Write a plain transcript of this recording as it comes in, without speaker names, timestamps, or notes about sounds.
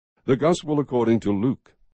The Gospel according to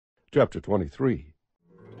Luke, chapter 23.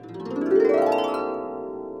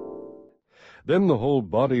 Then the whole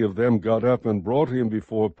body of them got up and brought him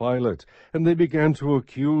before Pilate, and they began to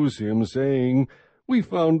accuse him, saying, We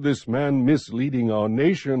found this man misleading our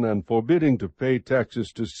nation, and forbidding to pay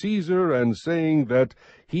taxes to Caesar, and saying that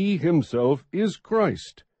he himself is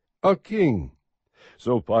Christ, a king.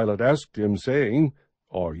 So Pilate asked him, saying,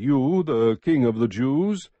 Are you the king of the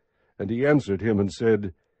Jews? And he answered him and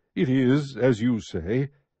said, It is as you say.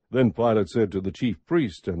 Then Pilate said to the chief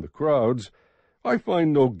priests and the crowds, I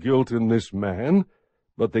find no guilt in this man.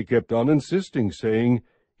 But they kept on insisting, saying,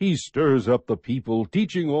 He stirs up the people,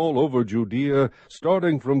 teaching all over Judea,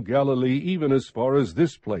 starting from Galilee even as far as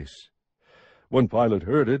this place. When Pilate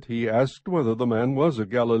heard it, he asked whether the man was a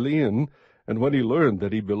Galilean, and when he learned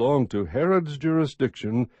that he belonged to Herod's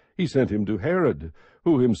jurisdiction, he sent him to Herod,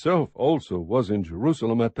 who himself also was in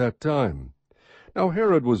Jerusalem at that time. Now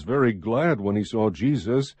Herod was very glad when he saw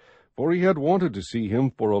Jesus, for he had wanted to see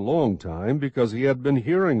him for a long time, because he had been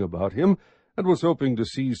hearing about him, and was hoping to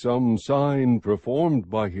see some sign performed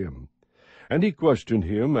by him. And he questioned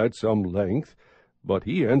him at some length, but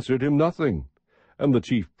he answered him nothing. And the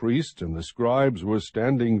chief priests and the scribes were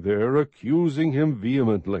standing there, accusing him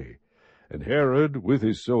vehemently. And Herod, with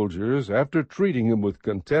his soldiers, after treating him with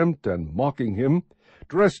contempt and mocking him,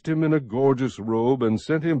 dressed him in a gorgeous robe, and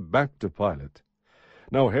sent him back to Pilate.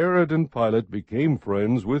 Now Herod and Pilate became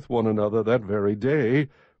friends with one another that very day,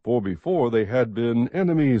 for before they had been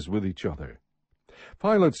enemies with each other.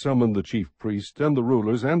 Pilate summoned the chief priests and the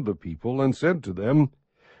rulers and the people, and said to them,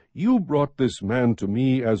 You brought this man to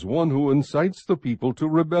me as one who incites the people to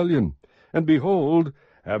rebellion. And behold,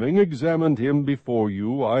 having examined him before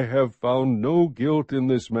you, I have found no guilt in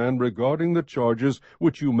this man regarding the charges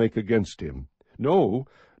which you make against him. No,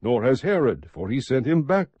 nor has Herod, for he sent him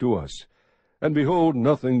back to us. And behold,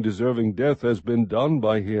 nothing deserving death has been done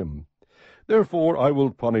by him. Therefore I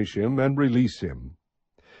will punish him and release him.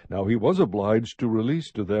 Now he was obliged to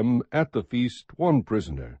release to them at the feast one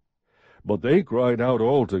prisoner. But they cried out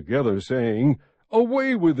all together, saying,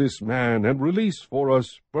 Away with this man, and release for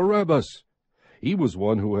us Barabbas. He was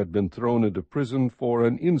one who had been thrown into prison for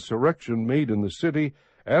an insurrection made in the city,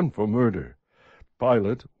 and for murder.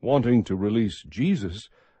 Pilate, wanting to release Jesus,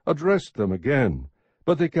 addressed them again.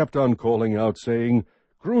 But they kept on calling out, saying,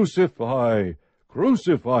 Crucify!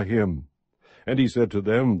 Crucify him! And he said to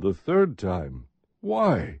them the third time,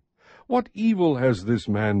 Why? What evil has this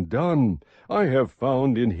man done? I have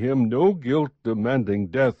found in him no guilt demanding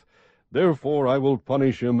death. Therefore I will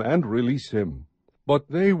punish him and release him. But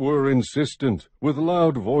they were insistent, with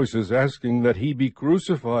loud voices asking that he be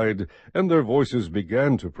crucified, and their voices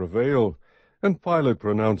began to prevail. And Pilate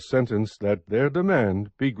pronounced sentence that their demand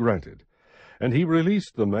be granted. And he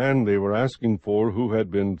released the man they were asking for, who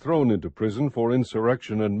had been thrown into prison for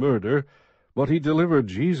insurrection and murder, but he delivered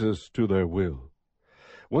Jesus to their will.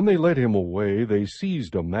 When they led him away, they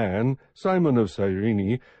seized a man, Simon of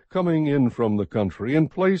Cyrene, coming in from the country,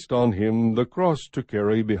 and placed on him the cross to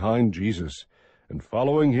carry behind Jesus. And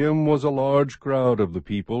following him was a large crowd of the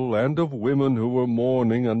people, and of women who were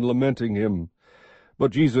mourning and lamenting him.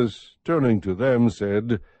 But Jesus, turning to them,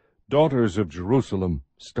 said, Daughters of Jerusalem,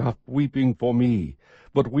 stop weeping for me,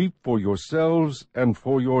 but weep for yourselves and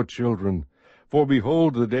for your children. For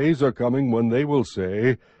behold, the days are coming when they will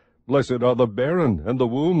say, Blessed are the barren, and the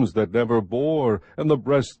wombs that never bore, and the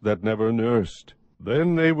breasts that never nursed.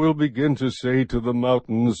 Then they will begin to say to the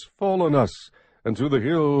mountains, Fall on us, and to the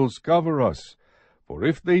hills, Cover us. For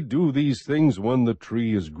if they do these things when the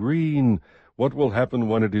tree is green, what will happen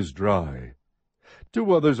when it is dry?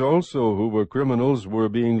 2 others also, who were criminals, were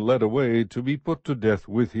being led away to be put to death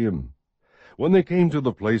with him. When they came to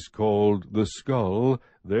the place called the Skull,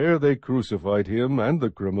 there they crucified him and the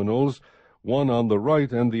criminals, one on the right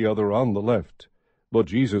and the other on the left. But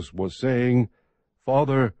Jesus was saying,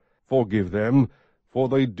 Father, forgive them, for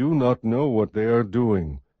they do not know what they are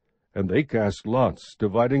doing. And they cast lots,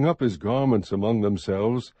 dividing up his garments among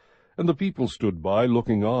themselves. And the people stood by,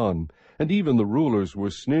 looking on, and even the rulers were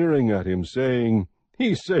sneering at him, saying,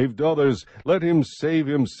 He saved others, let him save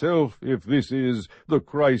himself, if this is the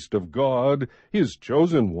Christ of God, his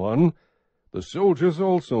chosen one. The soldiers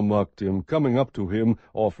also mocked him, coming up to him,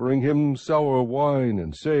 offering him sour wine,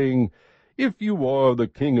 and saying, If you are the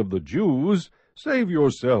King of the Jews, save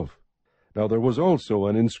yourself. Now there was also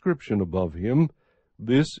an inscription above him,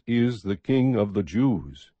 This is the King of the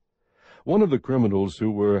Jews. One of the criminals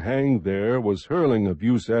who were hanged there was hurling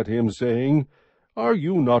abuse at him, saying, Are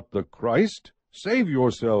you not the Christ? Save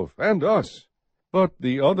yourself and us. But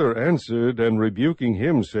the other answered, and rebuking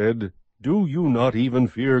him, said, Do you not even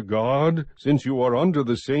fear God, since you are under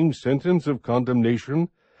the same sentence of condemnation?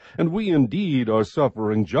 And we indeed are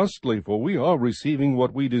suffering justly, for we are receiving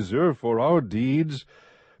what we deserve for our deeds.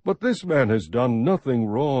 But this man has done nothing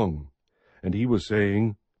wrong. And he was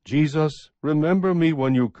saying, Jesus, remember me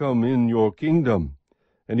when you come in your kingdom.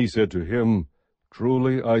 And he said to him,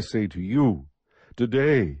 Truly I say to you,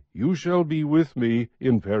 today you shall be with me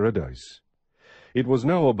in paradise. It was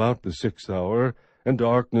now about the 6th hour, and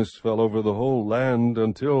darkness fell over the whole land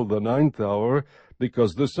until the 9th hour,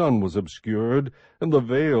 because the sun was obscured, and the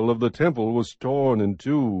veil of the temple was torn in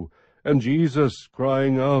two. And Jesus,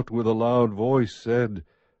 crying out with a loud voice, said,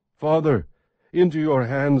 Father, into your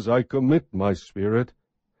hands I commit my spirit.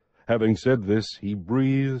 Having said this, he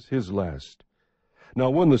breathed his last. Now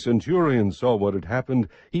when the centurion saw what had happened,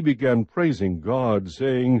 he began praising God,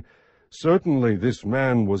 saying, Certainly this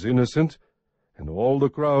man was innocent. And all the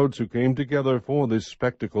crowds who came together for this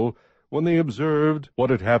spectacle, when they observed what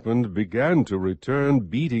had happened, began to return,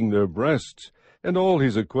 beating their breasts. And all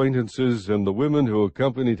his acquaintances and the women who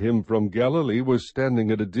accompanied him from Galilee were standing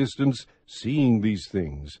at a distance, seeing these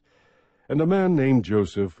things. And a man named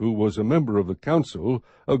Joseph, who was a member of the council,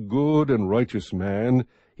 a good and righteous man,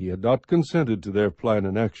 he had not consented to their plan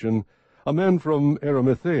and action, a man from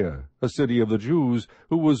Arimathea, a city of the Jews,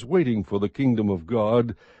 who was waiting for the kingdom of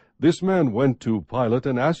God. This man went to Pilate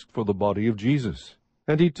and asked for the body of Jesus.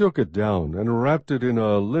 And he took it down, and wrapped it in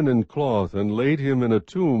a linen cloth, and laid him in a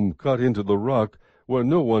tomb cut into the rock, where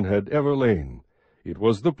no one had ever lain. It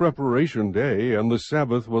was the preparation day, and the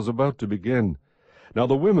Sabbath was about to begin. Now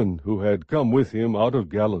the women who had come with him out of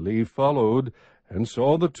Galilee followed, and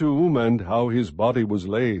saw the tomb, and how his body was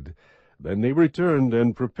laid. Then they returned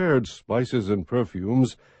and prepared spices and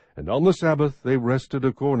perfumes, and on the Sabbath they rested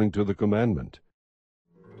according to the commandment.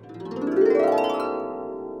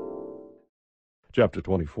 Chapter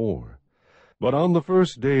 24. But on the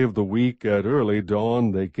first day of the week at early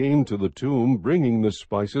dawn they came to the tomb, bringing the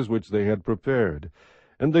spices which they had prepared.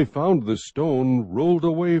 And they found the stone rolled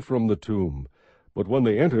away from the tomb. But when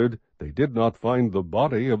they entered, they did not find the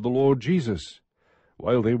body of the Lord Jesus.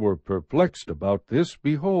 While they were perplexed about this,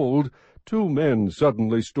 behold, 2 men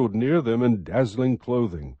suddenly stood near them in dazzling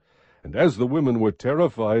clothing. And as the women were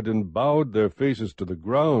terrified and bowed their faces to the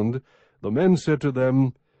ground, the men said to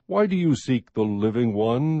them, Why do you seek the living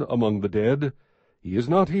one among the dead? He is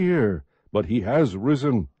not here, but he has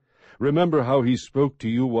risen. Remember how he spoke to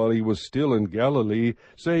you while he was still in Galilee,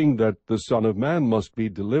 saying that the Son of Man must be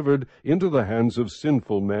delivered into the hands of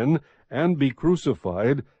sinful men, and be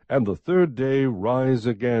crucified, and the 3rd day rise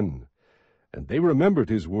again. And they remembered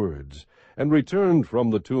his words, and returned from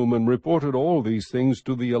the tomb, and reported all these things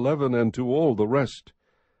to the 11 and to all the rest.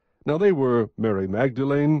 Now they were Mary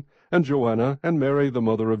Magdalene, and Joanna, and Mary the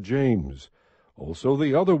mother of James. Also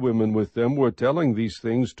the other women with them were telling these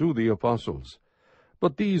things to the apostles.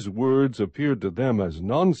 But these words appeared to them as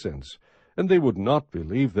nonsense, and they would not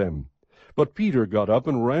believe them. But Peter got up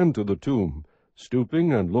and ran to the tomb.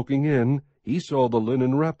 Stooping and looking in, he saw the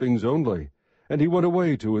linen wrappings only, and he went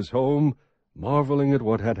away to his home, marveling at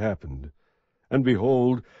what had happened. And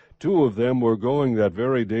behold, 2 of them were going that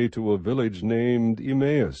very day to a village named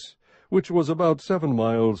Emmaus, which was about 7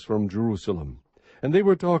 miles from Jerusalem. And they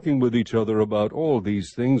were talking with each other about all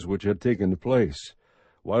these things which had taken place.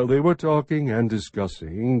 While they were talking and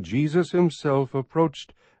discussing, Jesus himself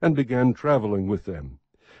approached and began traveling with them.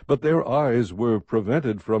 But their eyes were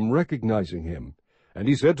prevented from recognizing him. And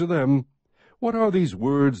he said to them, What are these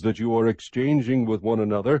words that you are exchanging with one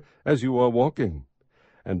another as you are walking?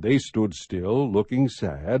 And they stood still, looking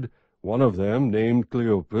sad. One of them, named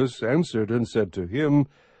Cleopas, answered and said to him,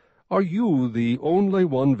 Are you the only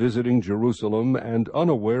one visiting Jerusalem and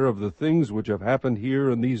unaware of the things which have happened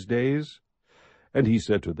here in these days? And he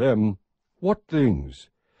said to them, What things?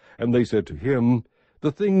 And they said to him,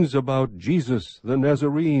 The things about Jesus the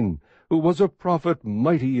Nazarene, who was a prophet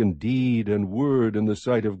mighty in deed and word in the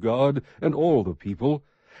sight of God and all the people,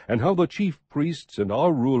 and how the chief priests and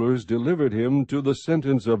our rulers delivered him to the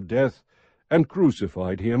sentence of death and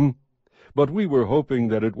crucified him. But we were hoping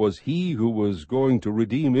that it was he who was going to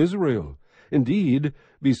redeem Israel. Indeed,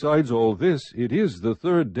 besides all this, it is the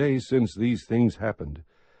 3rd day since these things happened.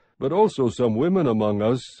 But also some women among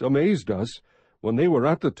us amazed us. When they were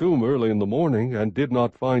at the tomb early in the morning, and did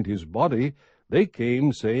not find his body, they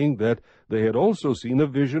came, saying that they had also seen a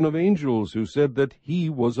vision of angels, who said that he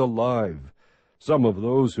was alive. Some of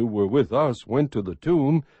those who were with us went to the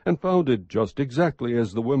tomb, and found it just exactly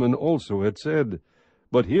as the women also had said.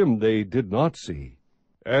 But him they did not see.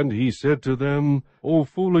 And he said to them, O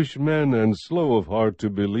foolish men, and slow of heart to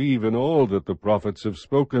believe in all that the prophets have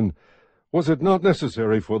spoken. Was it not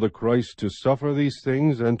necessary for the Christ to suffer these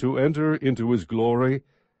things and to enter into his glory?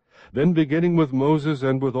 Then, beginning with Moses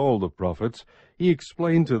and with all the prophets, he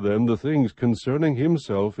explained to them the things concerning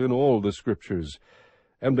himself in all the Scriptures.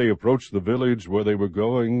 And they approached the village where they were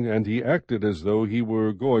going, and he acted as though he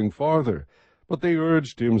were going farther. But they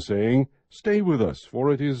urged him, saying, "Stay with us, for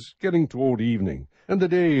it is getting toward evening, and the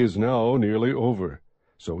day is now nearly over."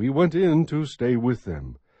 So he went in to stay with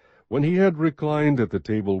them. When he had reclined at the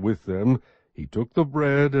table with them, he took the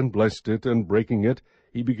bread and blessed it, and breaking it,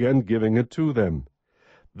 he began giving it to them.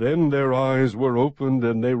 Then their eyes were opened,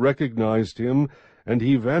 and they recognized him, and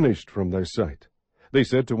he vanished from their sight. They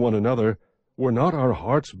said to one another, "Were not our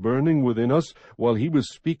hearts burning within us while he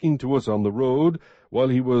was speaking to us on the road, while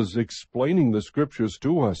he was explaining the Scriptures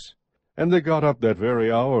to us?" And they got up that very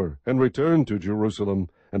hour, and returned to Jerusalem,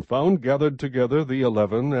 and found gathered together the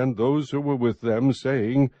 11 and those who were with them,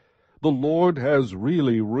 saying, "The Lord has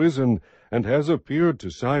really risen, and has appeared to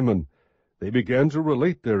Simon." They began to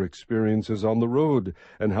relate their experiences on the road,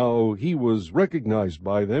 and how he was recognized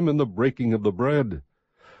by them in the breaking of the bread.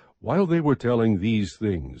 While they were telling these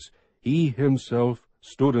things, he himself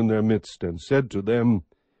stood in their midst, and said to them,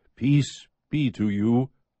 "Peace be to you."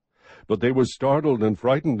 But they were startled and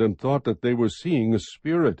frightened, and thought that they were seeing a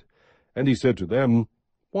spirit. And he said to them,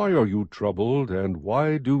 "Why are you troubled, and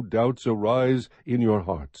why do doubts arise in your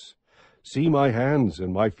hearts? See my hands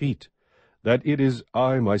and my feet, that it is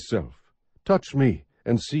I myself. Touch me,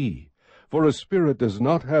 and see, for a spirit does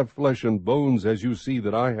not have flesh and bones, as you see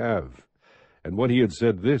that I have." And when he had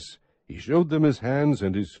said this, he showed them his hands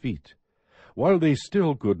and his feet. While they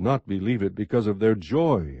still could not believe it because of their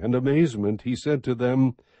joy and amazement, he said to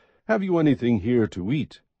them, "Have you anything here to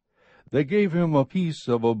eat?" They gave him a piece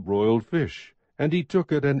of a broiled fish, and he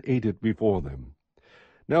took it and ate it before them.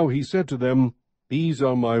 Now he said to them, "These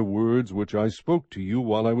are my words which I spoke to you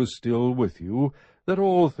while I was still with you, that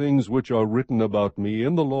all things which are written about me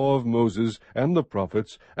in the law of Moses and the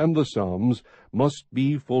prophets and the Psalms must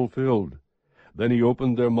be fulfilled." Then he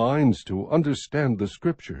opened their minds to understand the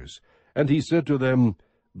Scriptures, and he said to them,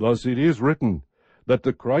 "Thus it is written, that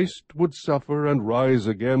the Christ would suffer and rise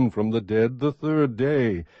again from the dead the third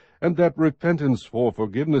day, and that repentance for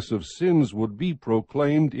forgiveness of sins would be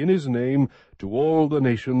proclaimed in his name to all the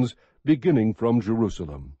nations, beginning from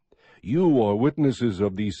Jerusalem. You are witnesses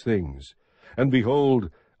of these things. And behold,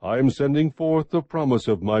 I am sending forth the promise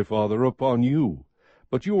of my Father upon you.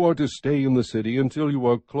 But you are to stay in the city until you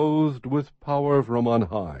are clothed with power from on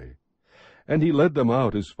high." And he led them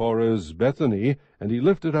out as far as Bethany, and he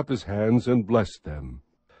lifted up his hands and blessed them.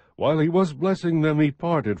 While he was blessing them, he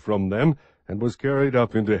parted from them, and was carried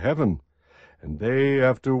up into heaven. And they,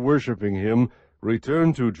 after worshiping him,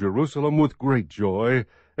 returned to Jerusalem with great joy,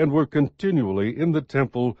 and were continually in the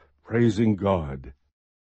temple praising God.